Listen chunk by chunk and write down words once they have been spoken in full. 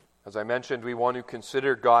As I mentioned, we want to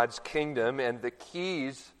consider God's kingdom and the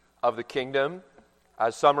keys of the kingdom,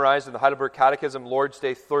 as summarized in the Heidelberg Catechism, Lord's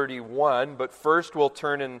Day 31. But first we'll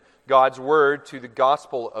turn in God's Word to the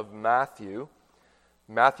Gospel of Matthew.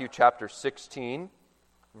 Matthew chapter 16,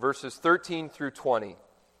 verses 13 through 20,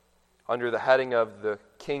 under the heading of the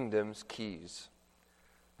Kingdom's Keys.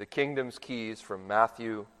 The Kingdom's Keys from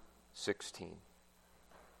Matthew 16.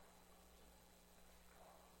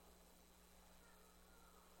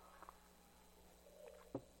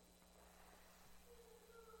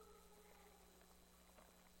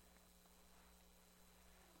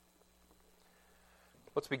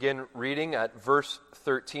 Let's begin reading at verse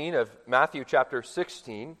 13 of Matthew chapter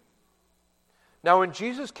 16. Now when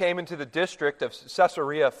Jesus came into the district of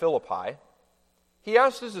Caesarea Philippi, he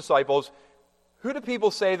asked his disciples, "Who do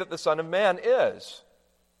people say that the Son of Man is?"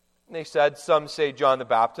 And they said, "Some say John the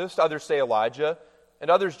Baptist, others say Elijah,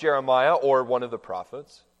 and others Jeremiah or one of the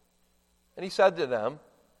prophets." And he said to them,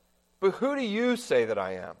 "But who do you say that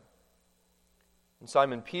I am?" And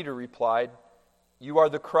Simon Peter replied, "You are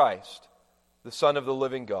the Christ, the Son of the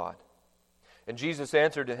living God." And Jesus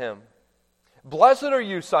answered to him, "Blessed are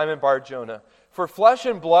you, Simon Bar-Jonah, for flesh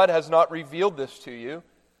and blood has not revealed this to you,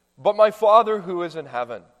 but my Father who is in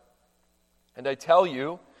heaven. And I tell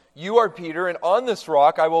you, you are Peter, and on this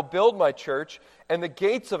rock I will build my church, and the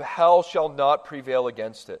gates of hell shall not prevail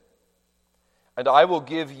against it. And I will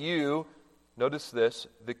give you," notice this,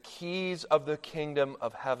 "the keys of the kingdom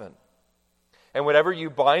of heaven. And whatever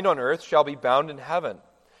you bind on earth shall be bound in heaven,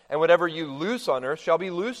 and whatever you loose on earth shall be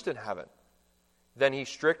loosed in heaven." Then he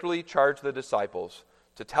strictly charged the disciples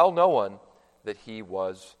to tell no one that he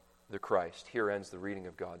was the Christ. Here ends the reading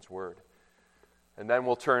of God's Word. And then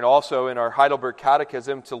we'll turn also in our Heidelberg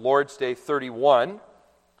Catechism to Lord's Day 31.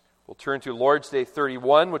 We'll turn to Lord's Day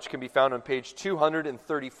 31, which can be found on page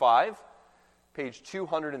 235. Page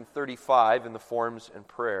 235 in the Forms and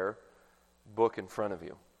Prayer book in front of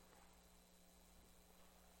you.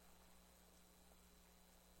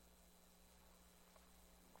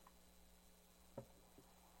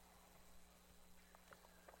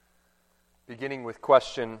 Beginning with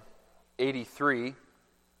question 83,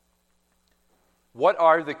 what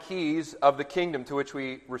are the keys of the kingdom? To which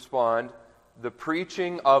we respond, the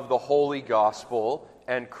preaching of the Holy Gospel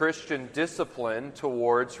and Christian discipline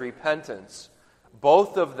towards repentance.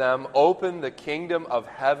 Both of them open the kingdom of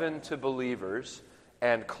heaven to believers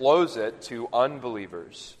and close it to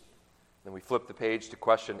unbelievers. Then we flip the page to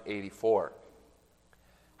question 84.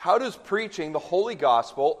 How does preaching the Holy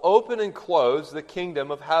Gospel open and close the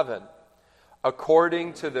kingdom of heaven?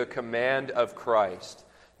 According to the command of Christ,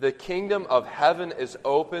 the kingdom of heaven is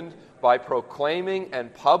opened by proclaiming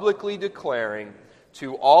and publicly declaring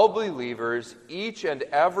to all believers, each and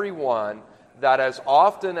every one, that as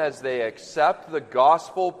often as they accept the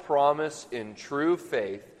gospel promise in true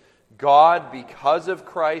faith, God, because of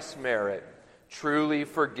Christ's merit, truly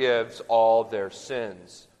forgives all their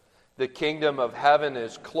sins. The kingdom of heaven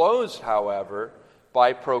is closed, however,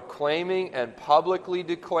 by proclaiming and publicly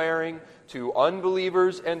declaring to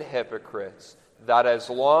unbelievers and hypocrites that as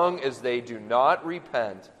long as they do not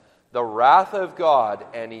repent, the wrath of God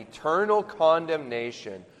and eternal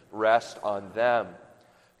condemnation rest on them.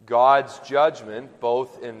 God's judgment,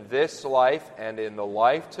 both in this life and in the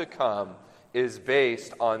life to come, is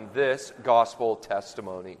based on this gospel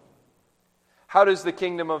testimony. How is the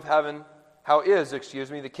kingdom of heaven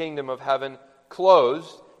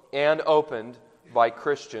closed and opened by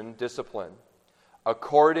Christian discipline?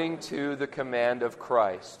 According to the command of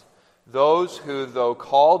Christ, those who, though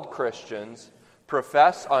called Christians,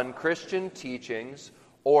 profess unchristian teachings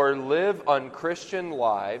or live unchristian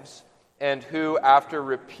lives, and who, after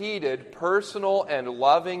repeated personal and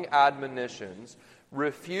loving admonitions,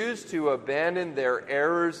 refuse to abandon their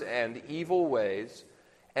errors and evil ways,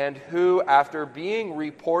 and who, after being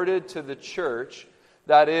reported to the church,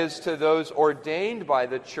 that is, to those ordained by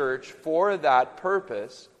the church for that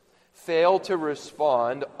purpose, fail to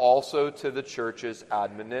respond also to the church's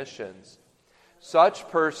admonitions. Such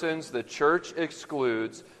persons the church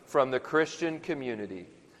excludes from the Christian community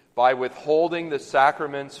by withholding the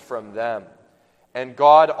sacraments from them, and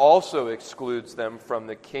God also excludes them from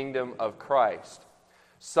the kingdom of Christ.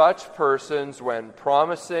 Such persons, when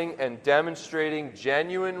promising and demonstrating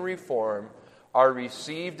genuine reform, are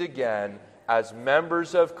received again as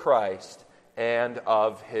members of Christ and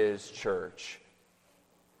of His church.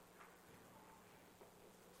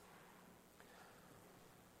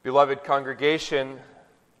 Beloved congregation,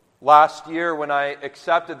 last year when I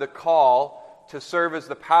accepted the call to serve as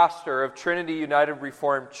the pastor of Trinity United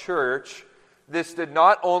Reformed Church, this did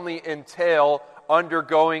not only entail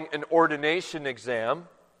undergoing an ordination exam,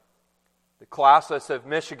 the Colossus of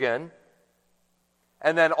Michigan,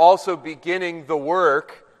 and then also beginning the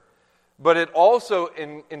work, but it also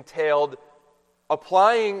entailed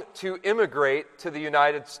applying to immigrate to the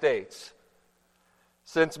United States.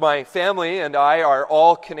 Since my family and I are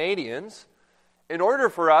all Canadians, in order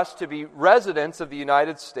for us to be residents of the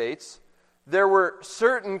United States, there were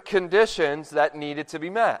certain conditions that needed to be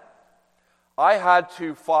met. I had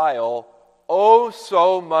to file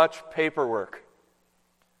so much paperwork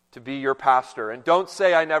to be your pastor. And don't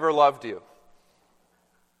say I never loved you.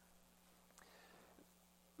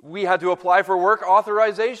 We had to apply for work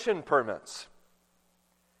authorization permits.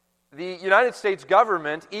 The United States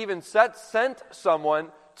government even sent someone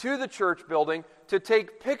to the church building to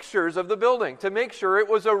take pictures of the building, to make sure it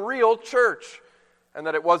was a real church and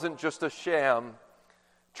that it wasn't just a sham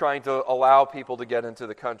trying to allow people to get into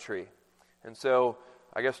the country. And so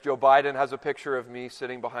I guess Joe Biden has a picture of me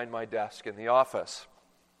sitting behind my desk in the office.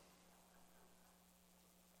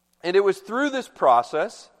 And it was through this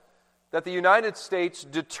process that the United States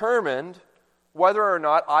determined whether or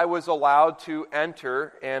not I was allowed to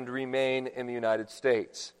enter and remain in the United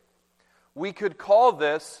States. We could call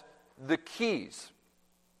this the keys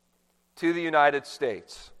to the United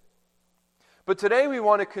States. But today we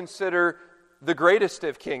want to consider the greatest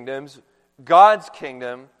of kingdoms, God's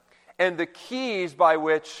kingdom, and the keys by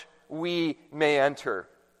which we may enter.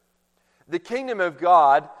 The kingdom of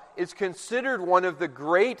God is considered one of the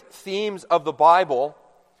great themes of the Bible,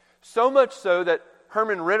 so much so that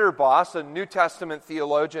Herman Ritterboss, a New Testament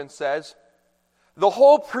theologian, says, the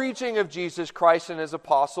whole preaching of Jesus Christ and his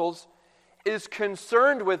apostles is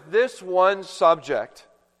concerned with this one subject,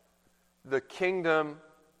 the kingdom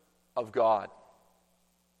of God.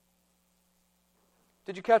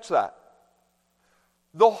 Did you catch that?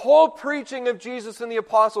 The whole preaching of Jesus and the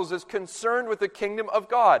apostles is concerned with the kingdom of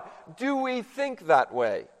God. Do we think that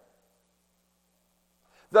way?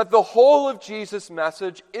 That the whole of Jesus'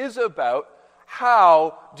 message is about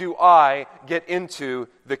how do I get into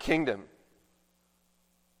the kingdom?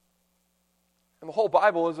 And the whole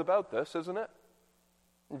Bible is about this, isn't it?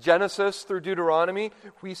 In Genesis through Deuteronomy,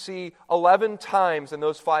 we see 11 times in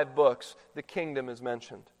those 5 books the kingdom is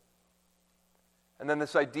mentioned. And then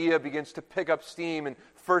this idea begins to pick up steam in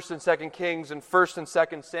 1st and 2nd Kings and 1st and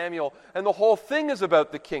 2nd Samuel, and the whole thing is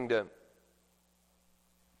about the kingdom.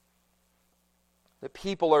 The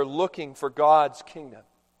people are looking for God's kingdom.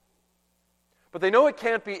 But they know it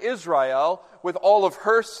can't be Israel with all of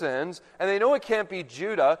her sins, and they know it can't be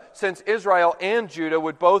Judah, since Israel and Judah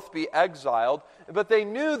would both be exiled. But they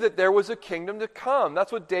knew that there was a kingdom to come.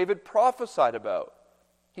 That's what David prophesied about.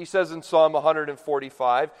 He says in Psalm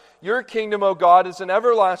 145, your kingdom, O God, is an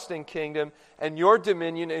everlasting kingdom, and your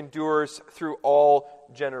dominion endures through all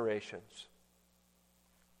generations.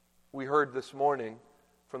 We heard this morning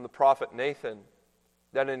from the prophet Nathan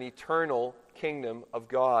that an eternal kingdom of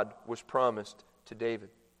God was promised to David.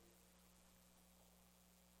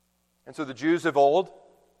 And so the Jews of old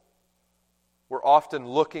were often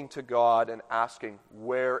looking to God and asking,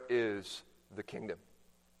 where is the kingdom?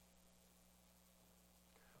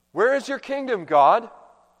 Where is your kingdom, God?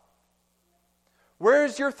 Where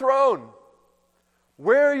is your throne?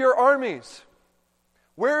 Where are your armies?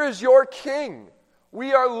 Where is your king?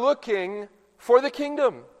 We are looking for the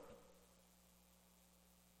kingdom.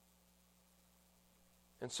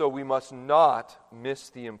 And so we must not miss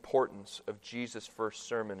the importance of Jesus' first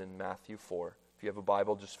sermon in Matthew 4. If you have a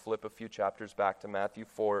Bible, just flip a few chapters back to Matthew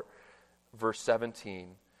 4, verse 17,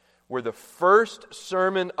 where the first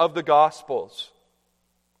sermon of the Gospels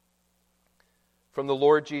from the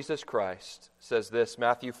Lord Jesus Christ says this,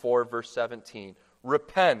 Matthew 4, verse 17,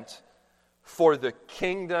 repent, for the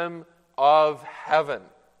kingdom of heaven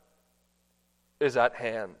is at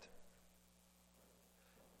hand.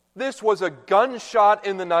 This was a gunshot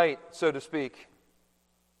in the night, so to speak.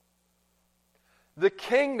 The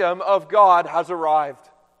kingdom of God has arrived.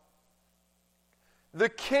 The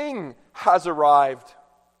king has arrived.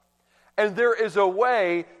 And there is a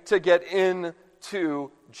way to get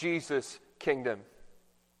into Jesus' kingdom.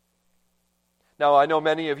 Now, I know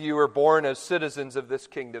many of you are born as citizens of this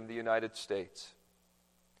kingdom, the United States.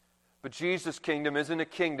 But Jesus' kingdom isn't a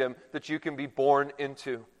kingdom that you can be born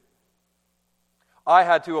into. I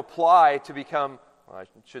had to apply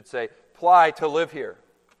to apply to live here.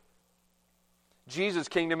 Jesus'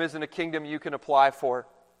 kingdom isn't a kingdom you can apply for.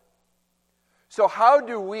 So how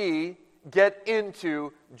do we get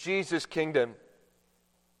into Jesus' kingdom?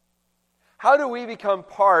 How do we become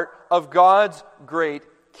part of God's great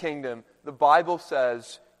kingdom? The Bible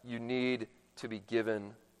says you need to be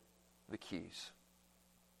given the keys.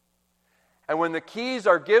 And when the keys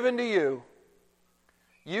are given to you,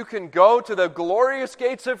 You can go to the glorious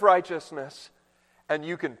gates of righteousness, and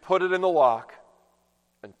you can put it in the lock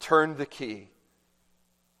and turn the key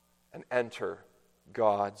and enter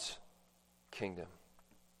God's kingdom.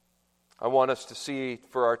 I want us to see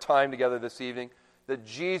for our time together this evening that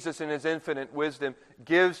Jesus in his infinite wisdom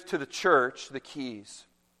gives to the church the keys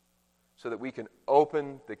so that we can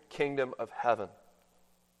open the kingdom of heaven,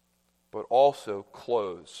 but also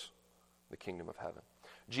close the kingdom of heaven.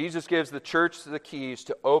 Jesus gives the church the keys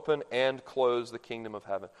to open and close the kingdom of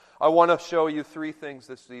heaven. I want to show you three things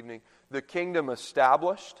this evening: the kingdom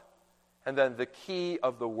established, and then the key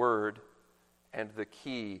of the word, and the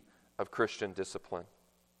key of Christian discipline.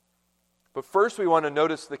 But first we want to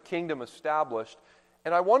notice the kingdom established,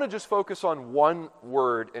 and I want to just focus on one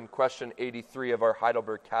word in question 83 of our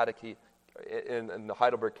Heidelberg Catechism, in the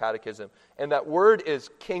Heidelberg Catechism, and that word is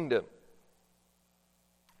kingdom.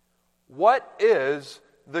 What is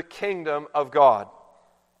the kingdom of God?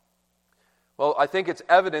 Well, I think it's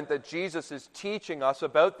evident that Jesus is teaching us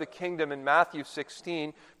about the kingdom in Matthew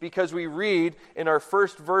 16 because we read in our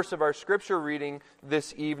first verse of our scripture reading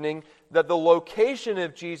this evening that the location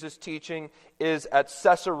of Jesus' teaching is at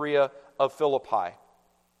Caesarea of Philippi,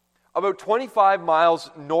 about 25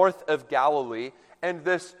 miles north of Galilee. And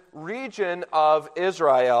this region of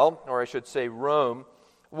Israel, or I should say Rome,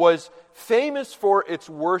 was famous for its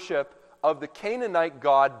worship of the Canaanite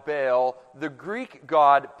god Baal, the Greek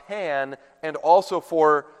god Pan, and also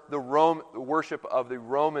for the worship of the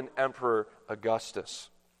Roman Emperor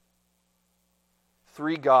Augustus.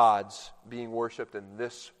 Three gods being worshipped in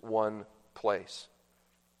this one place.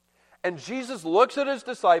 And Jesus looks at his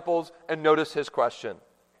disciples and notice his question.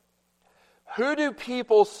 Who do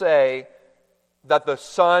people say that the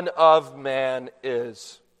Son of Man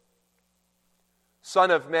is?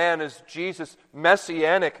 Son of Man is Jesus'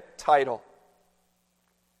 messianic title.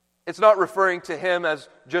 It's not referring to him as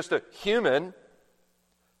just a human,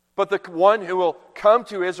 but the one who will come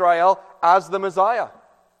to Israel as the Messiah.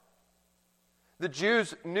 The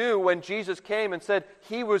Jews knew when Jesus came and said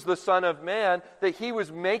he was the Son of Man, that he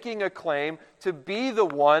was making a claim to be the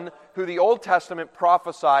one who the Old Testament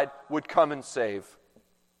prophesied would come and save.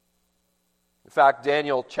 In fact,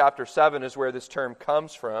 Daniel chapter 7 is where this term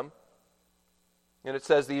comes from. And it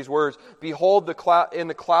says these words, "Behold, in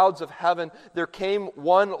the clouds of heaven there came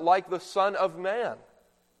one like the Son of Man.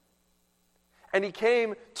 And he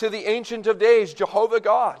came to the Ancient of Days, Jehovah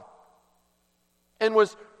God, and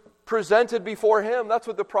was presented before him." That's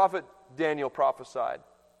what the prophet Daniel prophesied.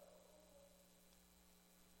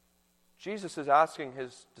 Jesus is asking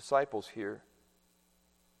his disciples here,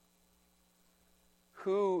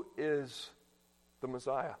 who is the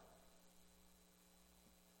Messiah?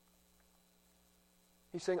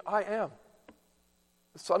 He's saying, I am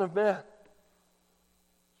the Son of Man.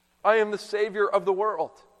 I am the Savior of the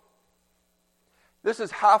world. This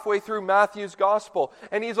is halfway through Matthew's gospel,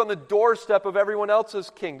 and he's on the doorstep of everyone else's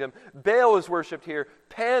kingdom. Baal is worshipped here.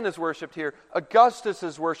 Pan is worshipped here. Augustus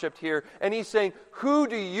is worshipped here. And he's saying, who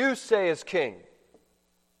do you say is king?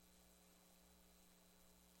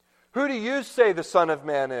 Who do you say the Son of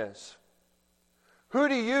Man is? Who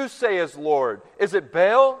do you say is Lord? Is it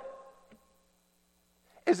Baal?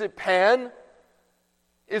 Is it Pan?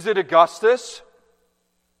 Is it Augustus?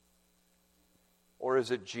 Or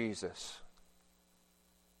is it Jesus?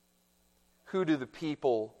 Who do the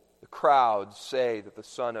people, the crowds, say that the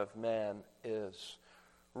Son of Man is?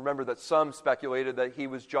 Remember that some speculated that he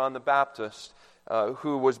was John the Baptist,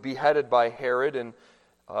 who was beheaded by Herod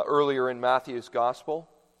earlier in Matthew's Gospel.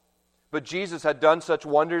 But Jesus had done such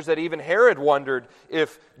wonders that even Herod wondered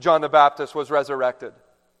if John the Baptist was resurrected.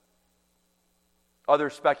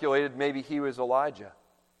 Others speculated maybe he was Elijah.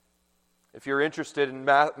 If you're interested in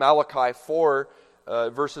Malachi 4,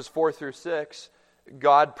 verses 4 through 6,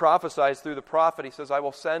 God prophesies through the prophet. He says, I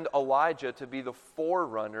will send Elijah to be the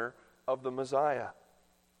forerunner of the Messiah.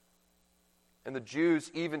 And the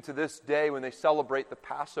Jews, even to this day, when they celebrate the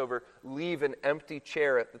Passover, leave an empty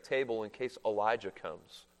chair at the table in case Elijah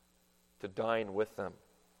comes to dine with them.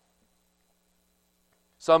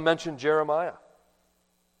 Some mention Jeremiah,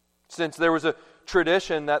 since there was a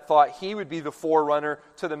tradition that thought he would be the forerunner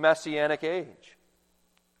to the Messianic age.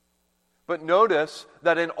 But notice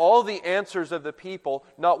that in all the answers of the people,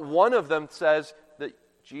 not one of them says that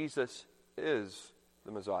Jesus is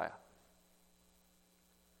the Messiah.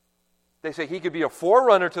 They say he could be a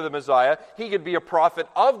forerunner to the Messiah, he could be a prophet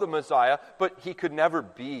of the Messiah, but he could never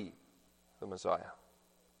be the Messiah.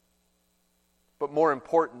 But more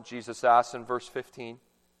important, Jesus asks in verse 15,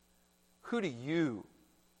 who do you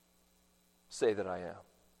say that I am?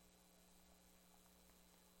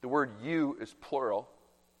 The word you is plural.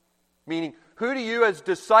 Meaning, who do you as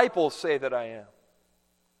disciples say that I am?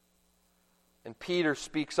 And Peter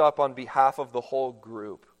speaks up on behalf of the whole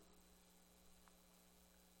group.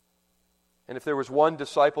 And if there was one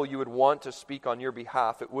disciple you would want to speak on your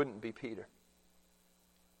behalf, it wouldn't be Peter.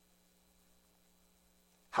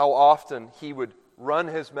 How often he would run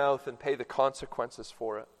his mouth and pay the consequences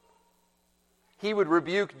for it. He would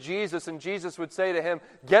rebuke Jesus, and Jesus would say to him,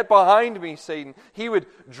 "Get behind me, Satan." He would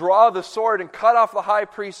draw the sword and cut off the high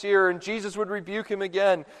priest's ear, and Jesus would rebuke him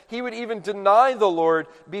again. He would even deny the Lord,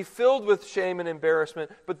 be filled with shame and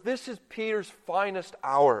embarrassment. But this is Peter's finest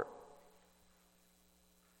hour.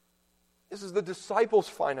 This is the disciples'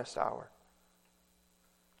 finest hour.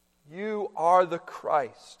 You are the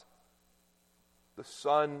Christ, the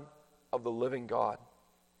Son of the living God.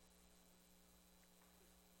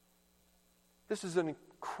 This is an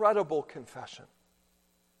incredible confession.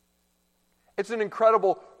 It's an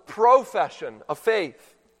incredible profession of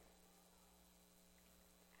faith.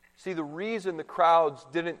 See, the reason the crowds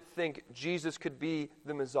didn't think Jesus could be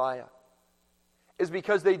the Messiah is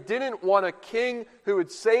because they didn't want a king who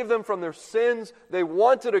would save them from their sins. They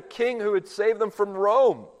wanted a king who would save them from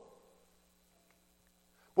Rome.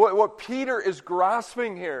 What Peter is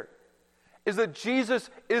grasping here is that Jesus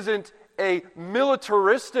isn't a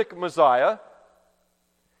militaristic Messiah.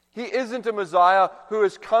 He isn't a Messiah who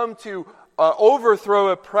has come to overthrow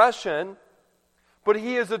oppression, but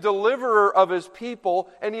he is a deliverer of his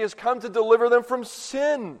people, and he has come to deliver them from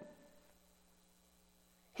sin.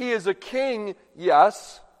 He is a king,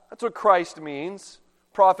 yes, that's what Christ means,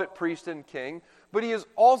 prophet, priest, and king, but he is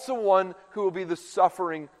also one who will be the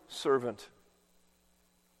suffering servant,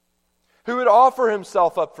 who would offer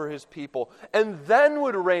himself up for his people, and then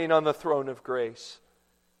would reign on the throne of grace.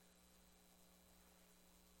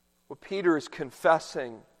 What Peter is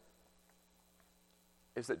confessing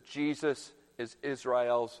is that Jesus is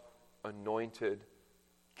Israel's anointed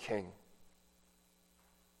king,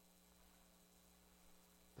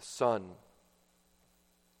 the Son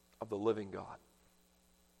of the living God.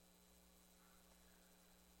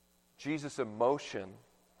 Jesus' emotion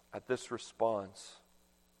at this response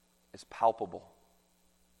is palpable.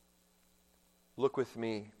 Look with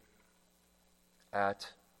me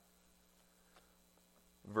at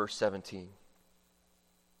verse 17.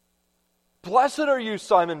 "Blessed are you,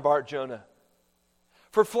 Simon Bar-Jonah,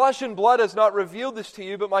 for flesh and blood has not revealed this to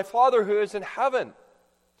you, but my Father who is in heaven.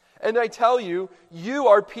 And I tell you, you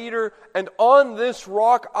are Peter, and on this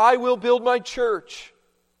rock I will build my church."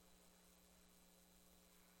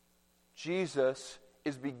 Jesus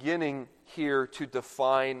is beginning here to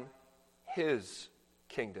define his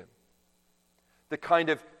kingdom, the kind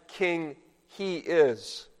of king he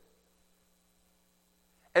is.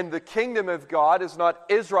 And the kingdom of God is not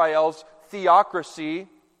Israel's theocracy.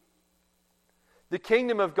 The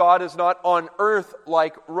kingdom of God is not on earth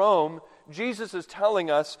like Rome. Jesus is telling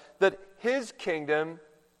us that his kingdom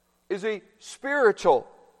is a spiritual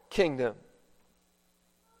kingdom.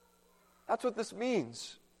 That's what this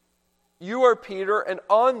means. You are Peter, and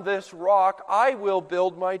on this rock I will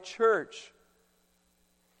build my church.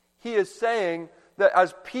 He is saying that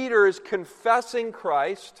as Peter is confessing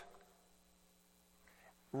Christ,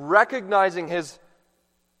 recognizing his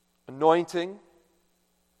anointing,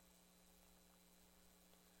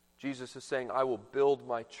 Jesus is saying, I will build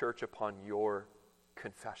my church upon your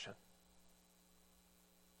confession.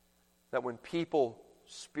 That when people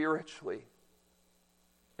spiritually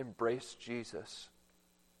embrace Jesus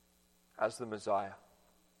as the Messiah,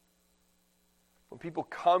 when people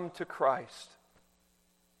come to Christ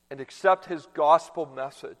and accept his gospel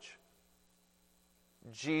message,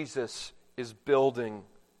 Jesus is building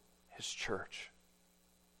his church.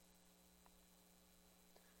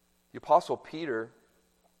 The Apostle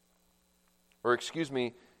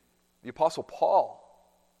Paul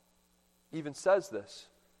even says this,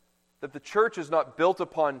 that the church is not built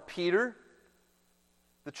upon Peter.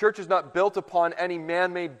 The church is not built upon any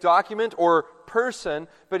man-made document or person,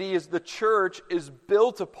 but the church is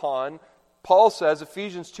built upon, Paul says,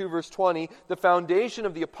 Ephesians 2 verse 20, the foundation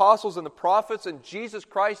of the apostles and the prophets, and Jesus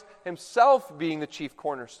Christ himself being the chief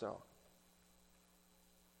cornerstone.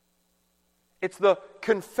 It's the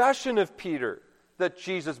confession of Peter that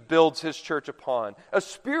Jesus builds his church upon. A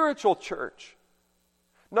spiritual church.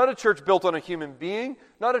 Not a church built on a human being,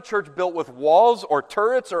 not a church built with walls or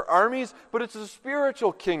turrets or armies, but it's a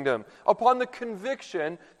spiritual kingdom upon the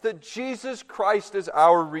conviction that Jesus Christ is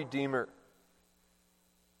our Redeemer.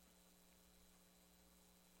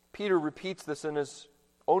 Peter repeats this in his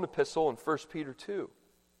own epistle in 1 Peter 2.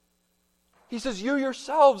 He says, you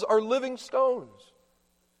yourselves are living stones,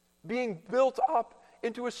 being built up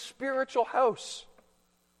into a spiritual house,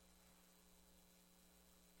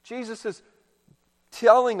 Jesus is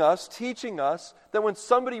telling us, teaching us, that when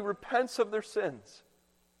somebody repents of their sins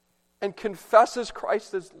and confesses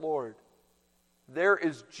Christ as Lord, there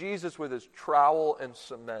is Jesus with his trowel and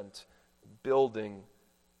cement building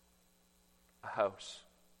a house,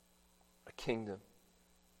 a kingdom,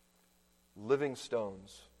 living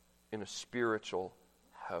stones in a spiritual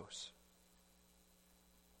house.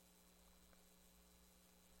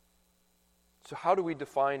 So how do we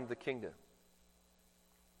define the kingdom?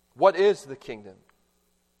 What is the kingdom?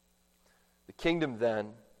 The kingdom, then,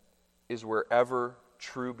 is wherever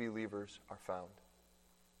true believers are found.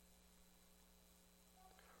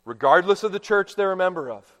 Regardless of the church they're a member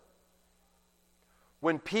of,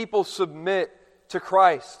 when people submit to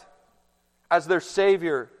Christ as their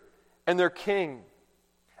Savior and their King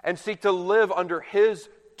and seek to live under His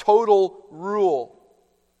total rule,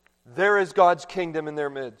 there is God's kingdom in their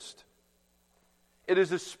midst. It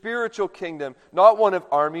is a spiritual kingdom, not one of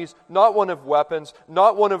armies, not one of weapons,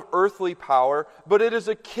 not one of earthly power, but it is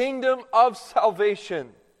a kingdom of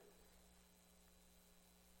salvation.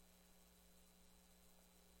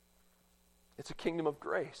 It's a kingdom of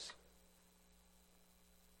grace.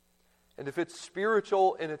 And if it's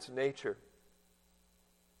spiritual in its nature,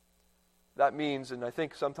 that means, and I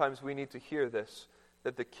think sometimes we need to hear this,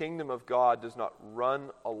 that the kingdom of God does not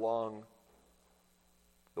run along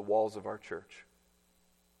the walls of our church.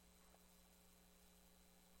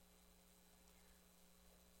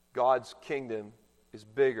 God's kingdom is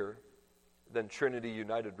bigger than Trinity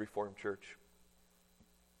United Reformed Church.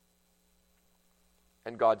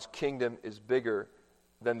 And God's kingdom is bigger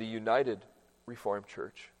than the United Reformed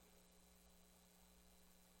Church.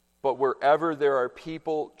 But wherever there are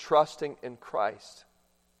people trusting in Christ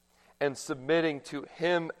and submitting to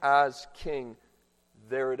Him as King,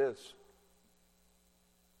 there it is.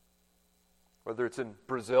 Whether it's in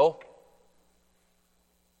Brazil,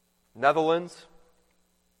 Netherlands,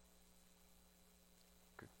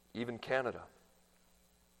 even Canada,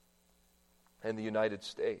 and the United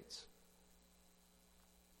States.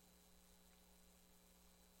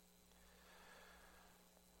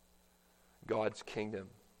 God's kingdom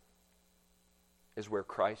is where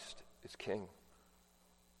Christ is King.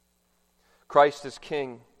 Christ is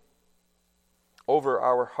King over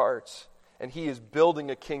our hearts, and He is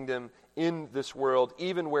building a kingdom in this world,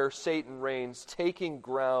 even where Satan reigns, taking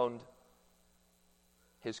ground.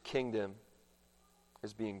 His kingdom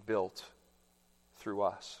is being built through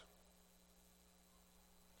us.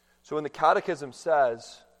 So when the Catechism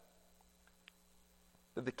says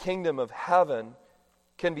that the kingdom of heaven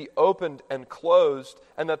can be opened and closed,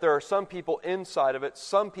 and that there are some people inside of it,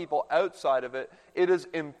 some people outside of it, it is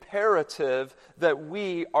imperative that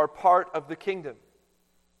we are part of the kingdom.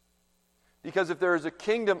 Because if there is a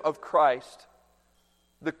kingdom of Christ,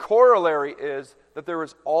 the corollary is that there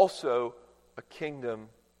is also a kingdom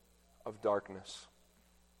of darkness.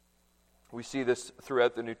 We see this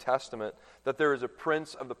throughout the New Testament, that there is a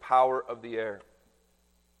prince of the power of the air,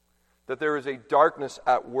 that there is a darkness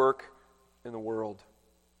at work in the world.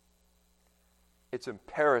 It's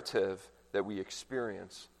imperative that we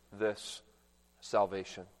experience this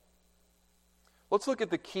salvation. Let's look at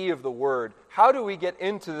the key of the word. How do we get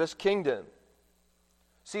into this kingdom?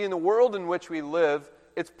 See, in the world in which we live,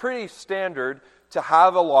 it's pretty standard to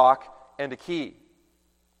have a lock and a key.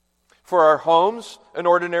 For our homes, an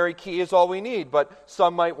ordinary key is all we need, but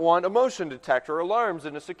some might want a motion detector, alarms,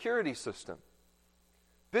 and a security system.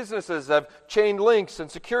 Businesses have chain links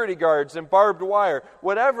and security guards and barbed wire.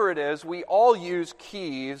 Whatever it is, we all use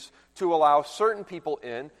keys to allow certain people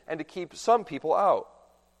in and to keep some people out.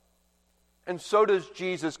 And so does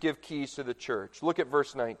Jesus give keys to the church. Look at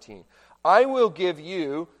verse 19. I will give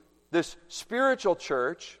you, this spiritual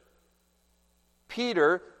church,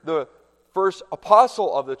 Peter, the first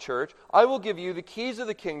apostle of the church, I will give you the keys of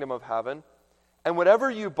the kingdom of heaven, and whatever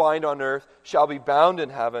you bind on earth shall be bound in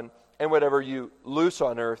heaven, and whatever you loose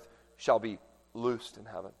on earth shall be loosed in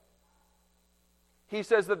heaven. He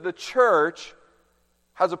says that the church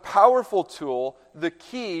has a powerful tool, the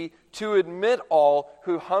key to admit all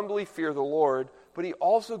who humbly fear the Lord, but he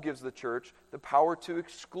also gives the church the power to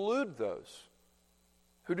exclude those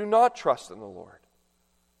who do not trust in the Lord,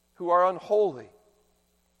 who are unholy.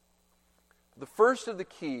 The first of the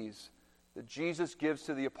keys that Jesus gives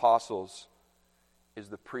to the apostles is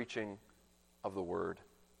the preaching of the word.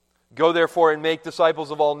 Go therefore and make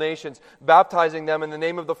disciples of all nations, baptizing them in the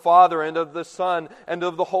name of the Father and of the Son and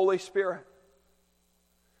of the Holy Spirit.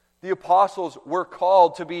 The apostles were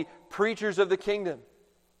called to be preachers of the kingdom.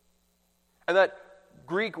 And that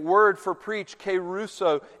Greek word for preach,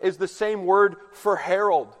 kerusso, is the same word for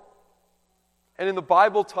herald. And in the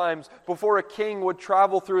Bible times, before a king would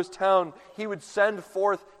travel through his town, he would send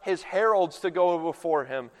forth his heralds to go before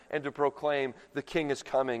him and to proclaim, the king is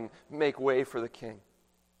coming, make way for the king.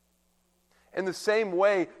 In the same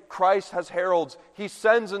way, Christ has heralds. He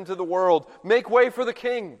sends into the world, make way for the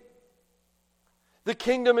king. The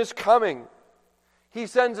kingdom is coming. He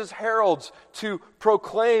sends his heralds to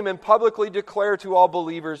proclaim and publicly declare to all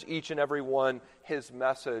believers, each and every one, his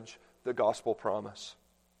message, the gospel promise.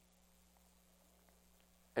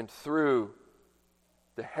 And through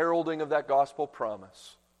the heralding of that gospel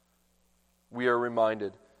promise, we are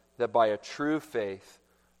reminded that by a true faith,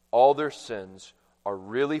 all their sins are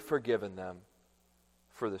really forgiven them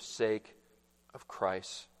for the sake of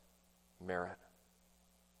Christ's merit.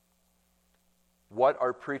 What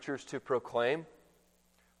are preachers to proclaim?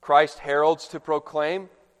 Christ heralds to proclaim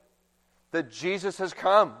that Jesus has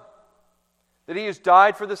come, that he has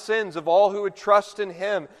died for the sins of all who would trust in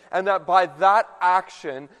him, and that by that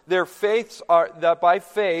action, that by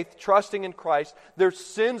faith, trusting in Christ, their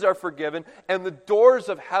sins are forgiven, and the doors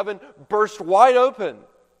of heaven burst wide open.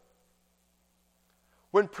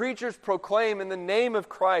 When preachers proclaim in the name of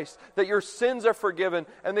Christ that your sins are forgiven,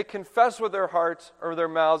 and they confess with their hearts or their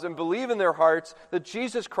mouths and believe in their hearts that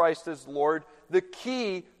Jesus Christ is Lord, the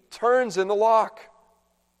key turns in the lock.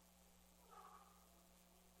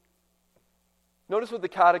 Notice what the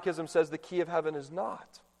Catechism says the key of heaven is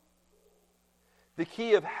not. The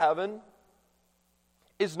key of heaven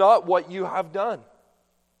is not what you have done.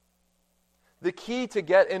 The key to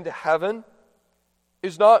get into heaven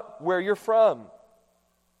is not where you're from.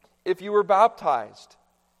 If you were baptized,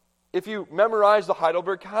 if you memorized the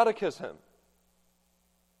Heidelberg Catechism.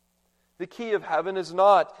 The key of heaven is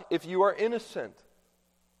not if you are innocent.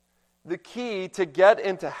 The key to get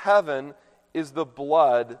into heaven is the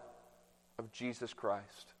blood of Jesus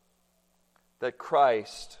Christ. That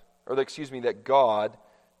God,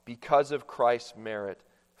 because of Christ's merit,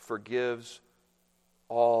 forgives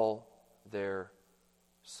all their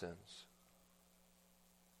sins.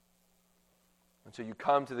 And so you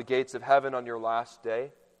come to the gates of heaven on your last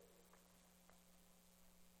day,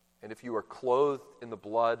 and if you are clothed in the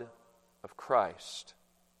blood of Christ,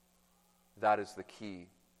 that is the key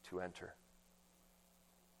to enter.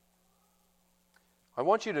 I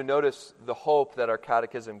want you to notice the hope that our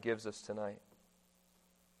catechism gives us tonight.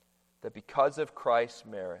 That because of Christ's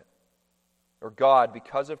merit, or God,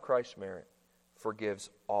 because of Christ's merit, forgives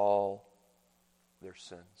all their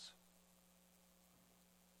sins.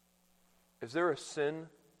 Is there a sin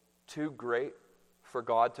too great for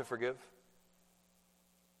God to forgive?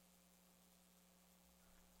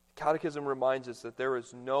 Catechism reminds us that there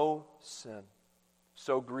is no sin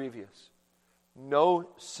so grievous, no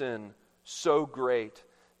sin so great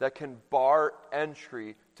that can bar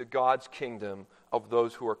entry to God's kingdom of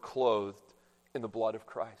those who are clothed in the blood of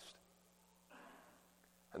Christ.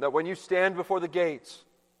 And that when you stand before the gates,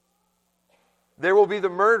 there will be the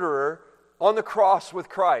murderer on the cross with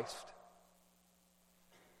Christ.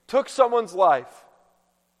 Took someone's life,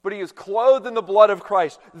 but he is clothed in the blood of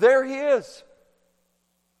Christ. There he is.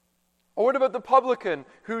 Or what about the publican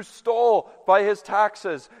who stole by his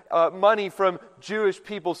taxes money from Jewish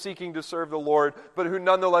people seeking to serve the Lord, but who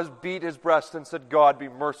nonetheless beat his breast and said, God, be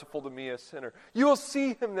merciful to me, a sinner. You will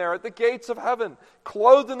see him there at the gates of heaven,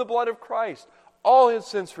 clothed in the blood of Christ, all his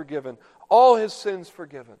sins forgiven, all his sins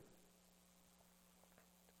forgiven.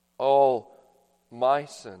 All my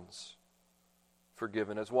sins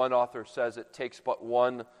forgiven. As one author says, it takes but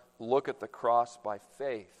one look at the cross by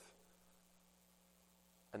faith,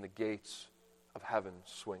 and the gates of heaven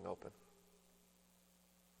swing open.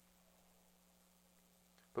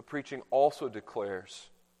 But preaching also declares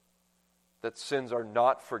that sins are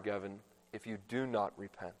not forgiven if you do not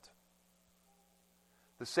repent.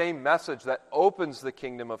 The same message that opens the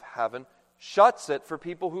kingdom of heaven shuts it for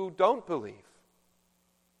people who don't believe.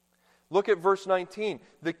 Look at verse 19.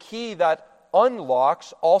 The key that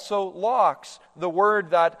unlocks also locks. The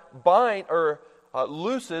word that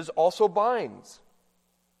looses also binds.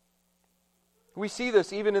 We see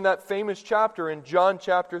this even in that famous chapter in John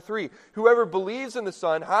chapter 3. Whoever believes in the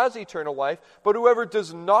Son has eternal life, but whoever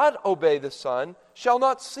does not obey the Son shall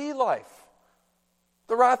not see life.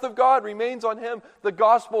 The wrath of God remains on him. The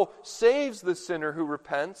gospel saves the sinner who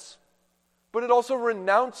repents, but it also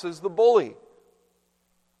renounces the bully.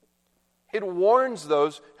 It warns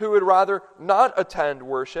those who would rather not attend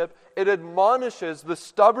worship. It admonishes the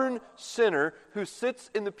stubborn sinner who sits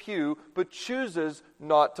in the pew but chooses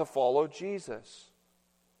not to follow Jesus.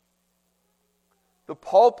 The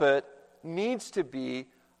pulpit needs to be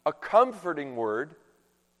a comforting word,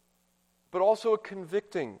 but also a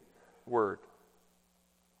convicting word.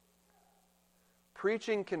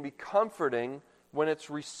 preaching can be comforting when it's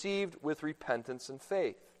received with repentance and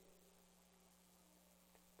faith.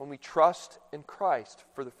 When we trust in Christ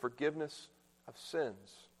for the forgiveness of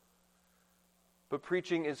sins. But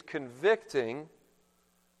preaching is convicting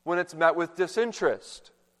when it's met with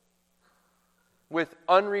disinterest, with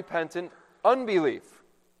unrepentant unbelief.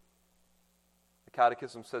 The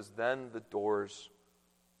Catechism says, then the doors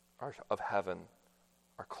of heaven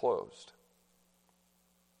are closed.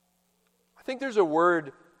 I think there's a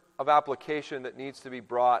word of application that needs to be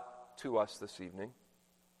brought to us this evening.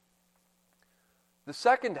 The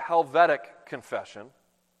Second Helvetic Confession,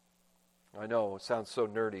 I know it sounds so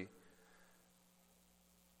nerdy,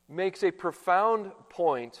 makes a profound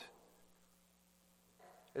point.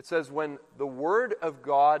 It says, when the Word of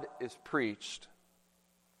God is preached,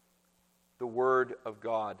 the Word of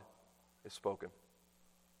God is spoken.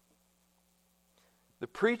 The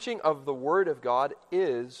preaching of the Word of God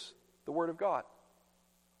is the Word of God.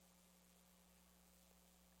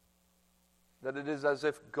 That it is as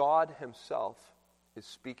if God Himself is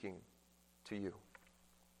speaking to you.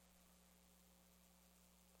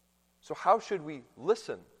 So how should we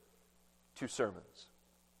listen to sermons?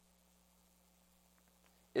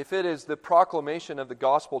 If it is the proclamation of the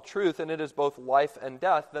gospel truth and it is both life and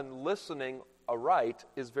death, then listening aright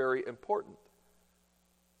is very important.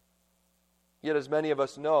 Yet as many of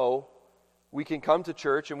us know, we can come to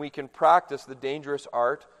church and we can practice the dangerous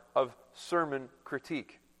art of sermon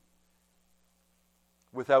critique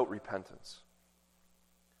without repentance.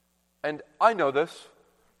 And I know this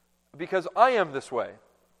because I am this way.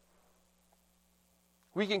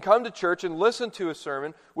 We can come to church and listen to a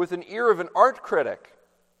sermon with an ear of an art critic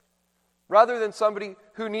rather than somebody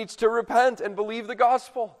who needs to repent and believe the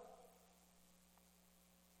gospel.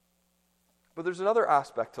 But there's another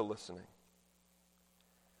aspect to listening.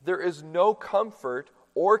 There is no comfort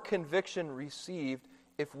or conviction received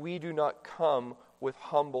if we do not come with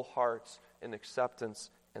humble hearts in acceptance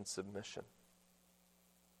and submission.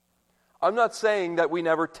 I'm not saying that we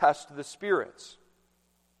never test the spirits.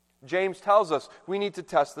 James tells us we need to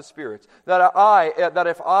test the spirits. That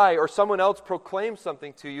if I or someone else proclaims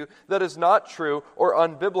something to you that is not true or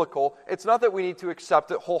unbiblical, it's not that we need to accept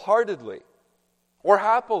it wholeheartedly or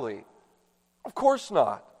happily. Of course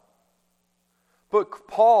not. But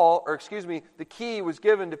the key was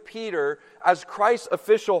given to Peter as Christ's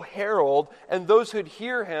official herald, and those who'd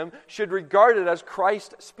hear him should regard it as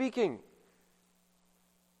Christ speaking.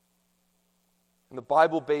 And the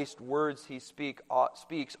Bible-based words he speaks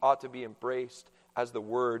ought to be embraced as the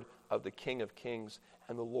word of the King of Kings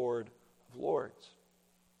and the Lord of Lords.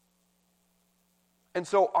 And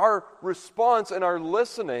so our response and our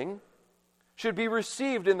listening should be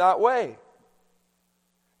received in that way.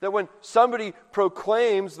 That when somebody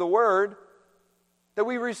proclaims the word, that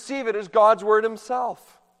we receive it as God's word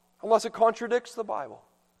himself, unless it contradicts the Bible.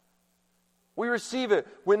 We receive it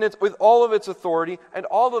when it's with all of its authority and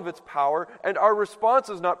all of its power, and our response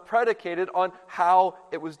is not predicated on how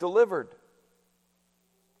it was delivered.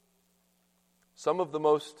 Some of the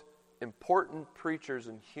most important preachers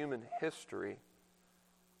in human history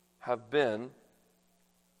have been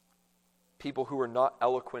people who are not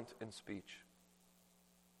eloquent in speech.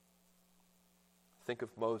 Think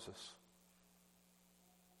of Moses.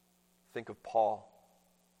 Think of Paul.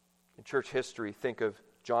 In church history, think of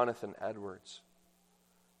Jonathan Edwards.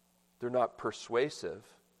 They're not persuasive,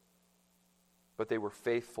 but they were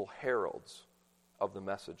faithful heralds of the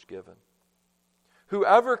message given.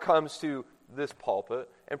 Whoever comes to this pulpit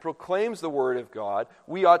and proclaims the word of God,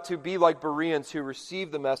 we ought to be like Bereans who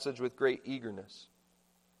receive the message with great eagerness.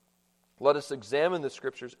 Let us examine the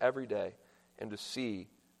Scriptures every day and to see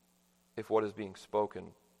if what is being spoken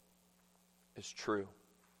is true.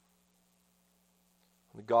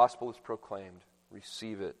 When the gospel is proclaimed,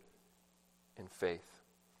 receive it in faith.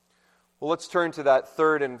 Well, let's turn to that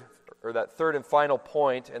third and final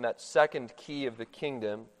point, and that second key of the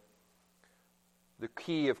kingdom, the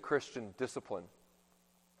key of Christian discipline.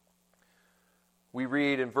 We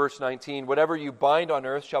read in verse 19, "Whatever you bind on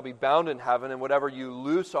earth shall be bound in heaven, and whatever you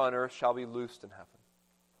loose on earth shall be loosed in heaven."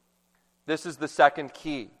 This is the second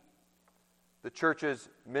key, the church's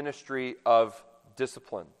ministry of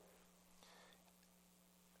discipline.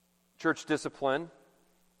 Church discipline,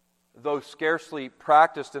 though scarcely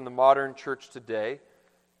practiced in the modern church today,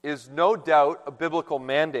 is no doubt a biblical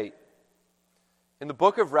mandate. In the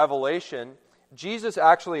book of Revelation, Jesus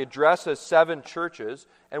actually addresses 7 churches,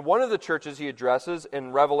 and one of the churches he addresses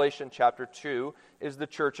in Revelation chapter 2 is the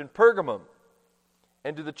church in Pergamum.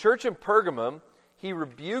 And to the church in Pergamum, he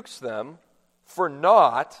rebukes them for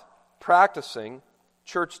not practicing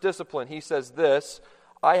church discipline. He says this,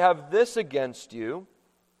 I have this against you.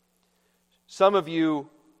 Some of you,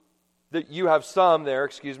 that you have some there,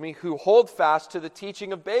 who hold fast to the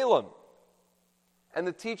teaching of Balaam and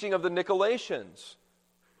the teaching of the Nicolaitans,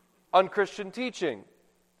 unchristian teaching,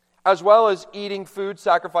 as well as eating food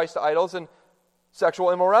sacrificed to idols and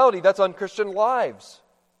sexual immorality. That's unchristian lives.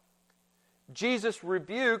 Jesus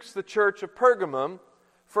rebukes the church of Pergamum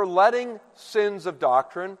for letting sins of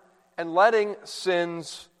doctrine and letting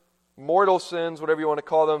sins, mortal sins, whatever you want to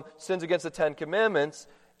call them, sins against the Ten Commandments,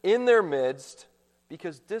 in their midst,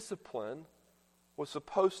 because discipline was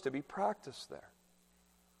supposed to be practiced there.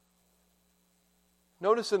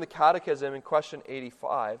 Notice in the Catechism in question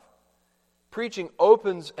 85, preaching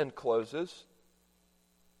opens and closes,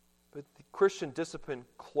 but the Christian discipline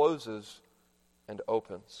closes and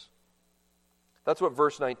opens. That's what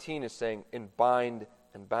verse 19 is saying in bind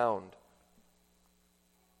and bound.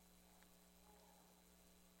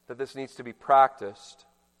 That this needs to be practiced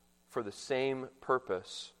for the same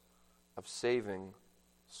purpose of saving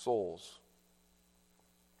souls.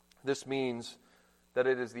 This means that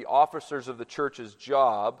it is the officers of the church's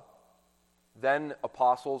job, then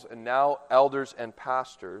apostles and now elders and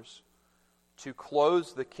pastors, to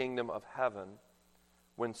close the kingdom of heaven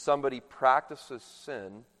when somebody practices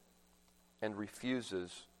sin and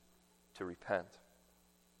refuses to repent.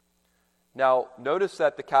 Now, notice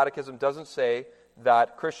that the Catechism doesn't say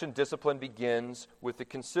that Christian discipline begins with the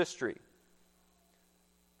consistory.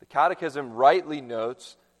 The Catechism rightly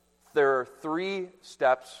notes there are 3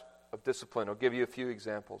 steps of discipline. I'll give you a few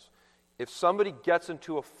examples. If somebody gets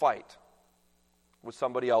into a fight with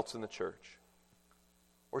somebody else in the church,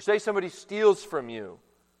 or say somebody steals from you,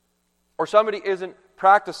 or somebody isn't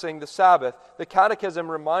practicing the Sabbath, the Catechism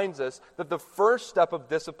reminds us that the first step of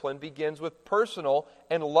discipline begins with personal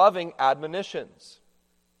and loving admonitions.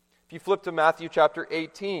 If you flip to Matthew chapter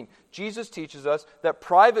 18, Jesus teaches us that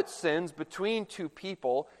private sins between 2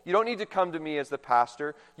 people, you don't need to come to me as the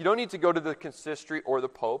pastor, you don't need to go to the consistory or the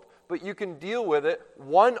pope, but you can deal with it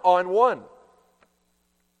one-on-one.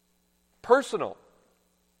 Personal.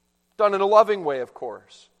 Done in a loving way, of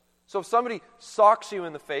course. So if somebody socks you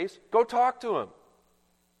in the face, go talk to him.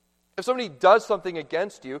 If somebody does something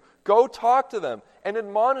against you, go talk to them and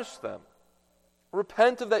admonish them.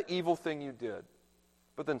 Repent of that evil thing you did.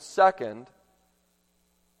 But then second,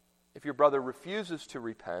 if your brother refuses to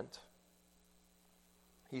repent,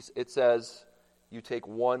 it says you take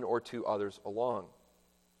 1 or 2 others along.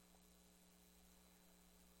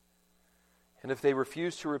 And if they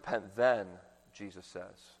refuse to repent, then, Jesus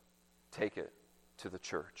says, take it to the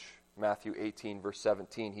church. Matthew 18, verse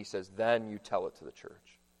 17, he says, then you tell it to the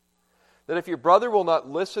church. That if your brother will not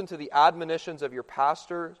listen to the admonitions of your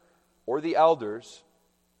pastor or the elders,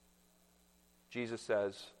 Jesus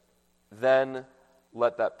says, then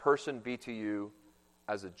let that person be to you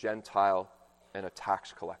as a Gentile and a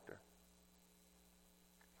tax collector.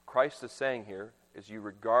 Christ is saying here is you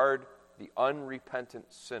regard the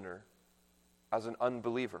unrepentant sinner as an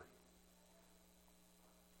unbeliever,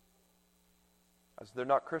 as they're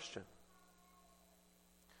not Christian.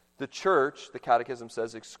 The church, the Catechism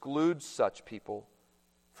says, excludes such people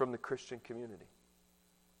from the Christian community.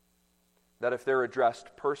 That if they're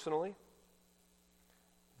addressed personally,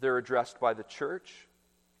 they're addressed by the church,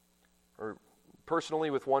 or personally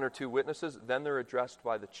with 1 or 2 witnesses, then they're addressed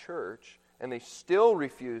by the church, and they still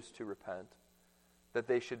refuse to repent, that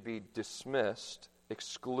they should be dismissed,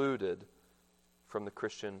 excluded from the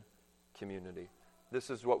Christian community. This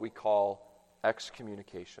is what we call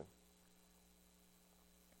excommunication.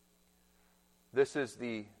 This is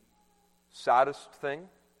the saddest thing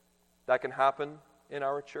that can happen in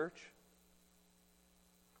our church.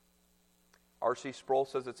 R.C. Sproul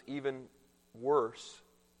says it's even worse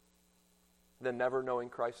than never knowing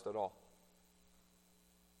Christ at all.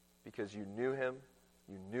 Because you knew him,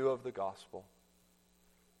 you knew of the gospel,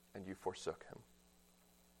 and you forsook him.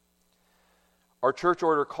 Our church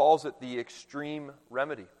order calls it the extreme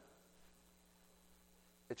remedy.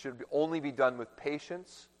 It should only be done with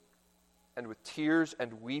patience and with tears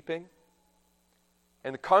and weeping.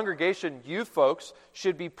 And the congregation, you folks,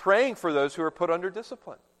 should be praying for those who are put under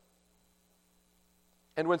discipline.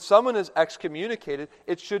 And when someone is excommunicated,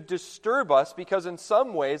 it should disturb us because in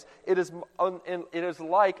some ways it is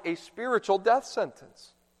like a spiritual death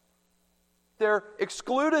sentence. They're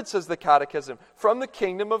excluded, says the Catechism, from the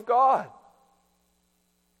kingdom of God.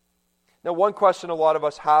 Now, one question a lot of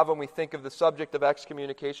us have when we think of the subject of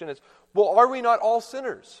excommunication is, well, are we not all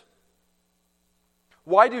sinners?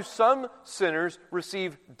 Why do some sinners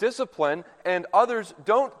receive discipline and others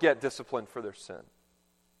don't get discipline for their sin?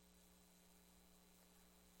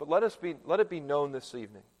 But let it be known this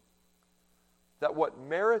evening that what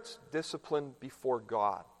merits discipline before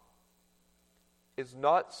God is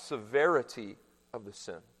not severity of the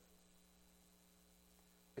sin.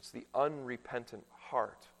 It's the unrepentant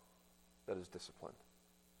heart that is disciplined.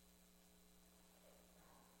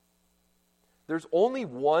 There's only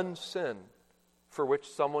one sin for which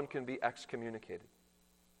someone can be excommunicated.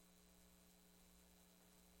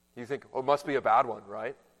 You think, oh, it must be a bad one,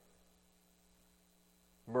 right?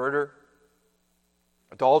 Murder,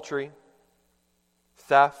 adultery,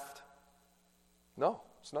 theft. No,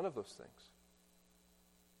 it's none of those things.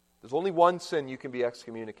 There's only one sin you can be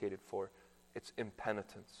excommunicated for. It's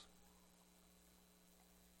impenitence.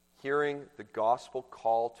 Hearing the gospel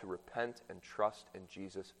call to repent and trust in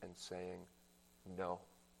Jesus and saying no.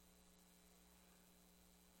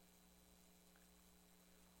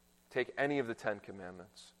 Take any of the 10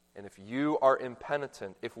 Commandments, and if you are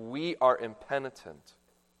impenitent, if we are impenitent,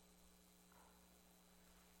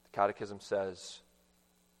 the Catechism says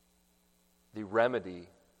the remedy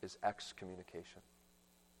is excommunication.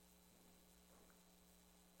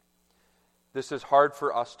 This is hard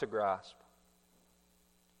for us to grasp.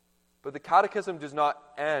 But the Catechism does not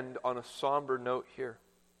end on a somber note here.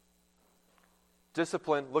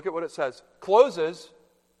 Discipline, look at what it says, closes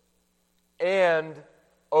and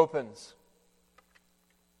opens.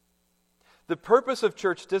 The purpose of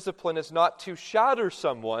church discipline is not to shatter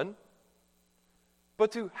someone,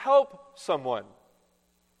 but to help someone.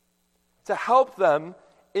 To help them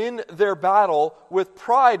in their battle with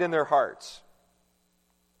pride in their hearts.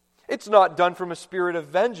 It's not done from a spirit of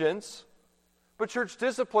vengeance, but church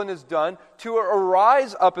discipline is done to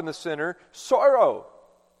arise up in the sinner sorrow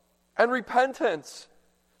and repentance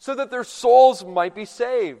so that their souls might be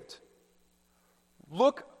saved.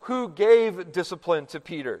 Look who gave discipline to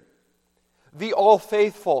Peter. The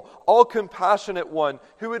all-faithful, all-compassionate one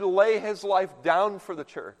who would lay his life down for the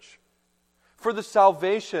church, for the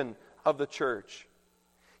salvation of the church.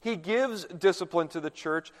 He gives discipline to the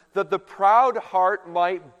church that the proud heart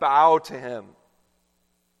might bow to him,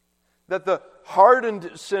 that the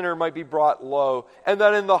hardened sinner might be brought low, and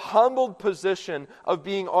that in the humbled position of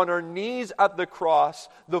being on our knees at the cross,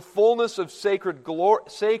 the fullness of sacred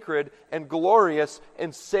and glorious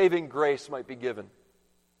and saving grace might be given.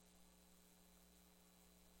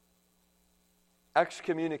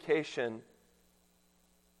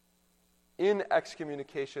 In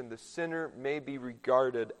excommunication, the sinner may be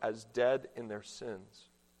regarded as dead in their sins.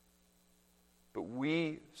 But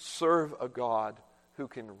we serve a God who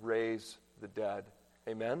can raise the dead.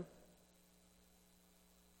 Amen?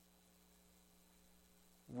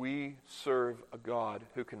 We serve a God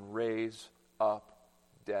who can raise up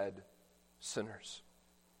dead sinners.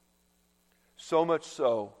 So much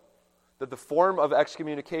so that the form of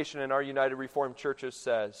excommunication in our United Reformed churches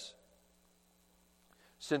says,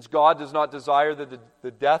 since God does not desire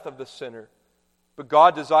the death of the sinner, but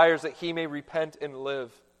God desires that he may repent and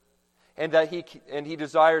live, and that he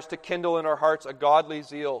desires to kindle in our hearts a godly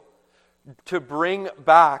zeal to bring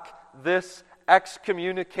back this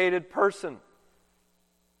excommunicated person.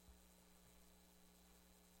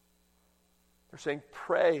 They're saying,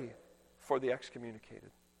 pray for the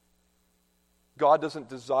excommunicated. God doesn't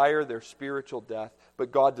desire their spiritual death,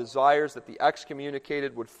 but God desires that the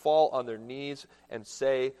excommunicated would fall on their knees and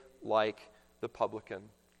say, like the publican,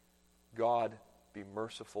 God, be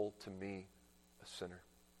merciful to me, a sinner.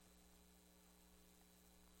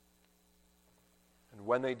 And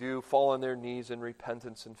when they do fall on their knees in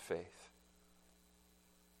repentance and faith,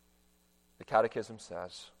 the Catechism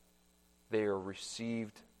says they are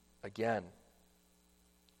received again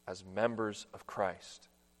as members of Christ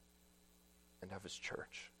and of His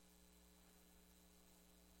church.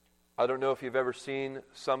 I don't know if you've ever seen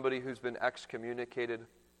somebody who's been excommunicated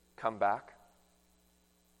come back.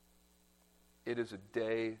 It is a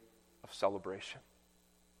day of celebration.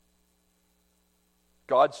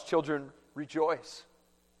 God's children rejoice.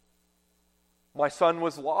 My son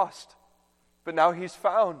was lost, but now he's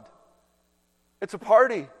found. It's a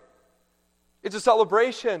party. It's a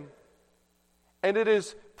celebration. And it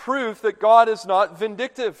is proof that God is not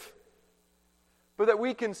vindictive. But that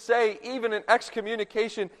we can say, even in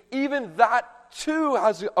excommunication, even that too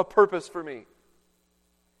has a purpose for me.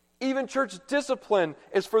 Even church discipline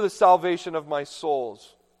is for the salvation of my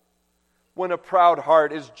souls. When a proud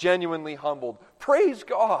heart is genuinely humbled, praise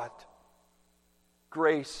God.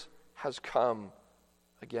 Grace has come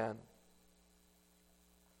again.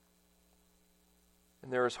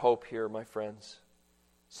 And there is hope here, my friends.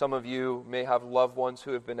 Some of you may have loved ones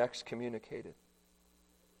who have been excommunicated.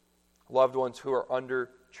 Loved ones who are under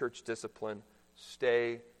church discipline.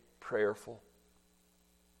 Stay prayerful.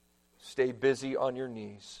 Stay busy on your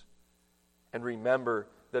knees. and remember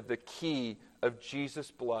that the key of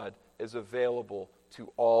Jesus' blood is available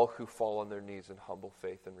to all who fall on their knees in humble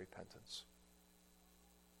faith and repentance.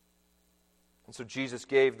 And so Jesus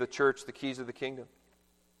gave the church the keys of the kingdom.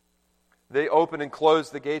 They opened and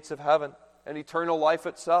closed the gates of heaven and eternal life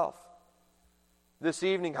itself. This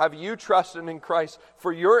evening, have you trusted in Christ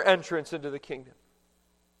for your entrance into the kingdom?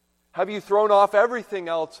 Have you thrown off everything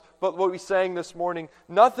else but what we sang this morning?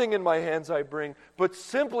 Nothing in my hands I bring, but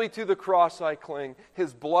simply to the cross I cling.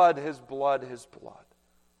 His blood, His blood, His blood.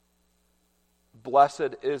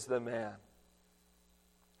 Blessed is the man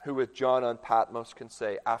who with John on Patmos can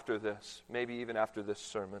say, after this, maybe even after this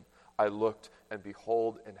sermon, I looked and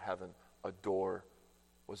behold in heaven a door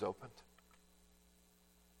was opened.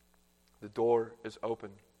 The door is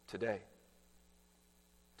open today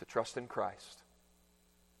to trust in Christ,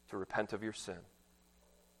 to repent of your sin,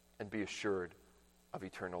 and be assured of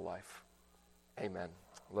eternal life. Amen.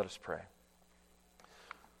 Let us pray.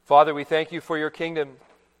 Father, we thank you for your kingdom,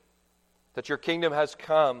 that your kingdom has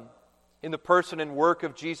come in the person and work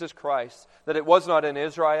of Jesus Christ, that it was not in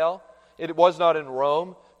Israel, it was not in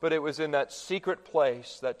Rome, but it was in that secret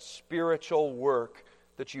place, that spiritual work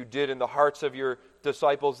that you did in the hearts of your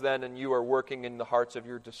disciples then, and you are working in the hearts of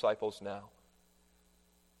your disciples now.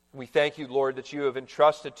 We thank you, Lord, that you have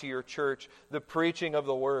entrusted to your church the preaching of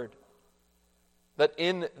the word, that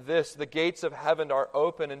in this the gates of heaven are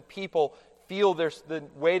open and people feel the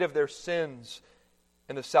weight of their sins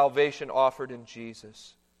and the salvation offered in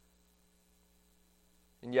Jesus.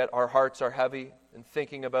 And yet our hearts are heavy in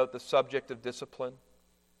thinking about the subject of discipline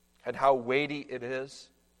and how weighty it is,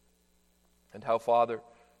 and how, Father,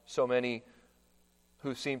 so many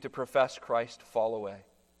who seem to profess Christ fall away.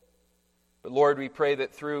 But Lord, we pray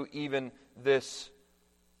that through even this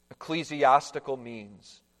ecclesiastical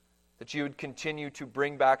means, that you would continue to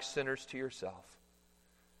bring back sinners to yourself.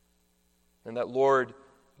 And that, Lord,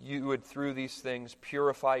 you would through these things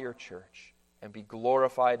purify your church and be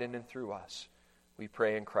glorified in and through us. We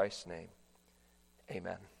pray in Christ's name.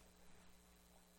 Amen.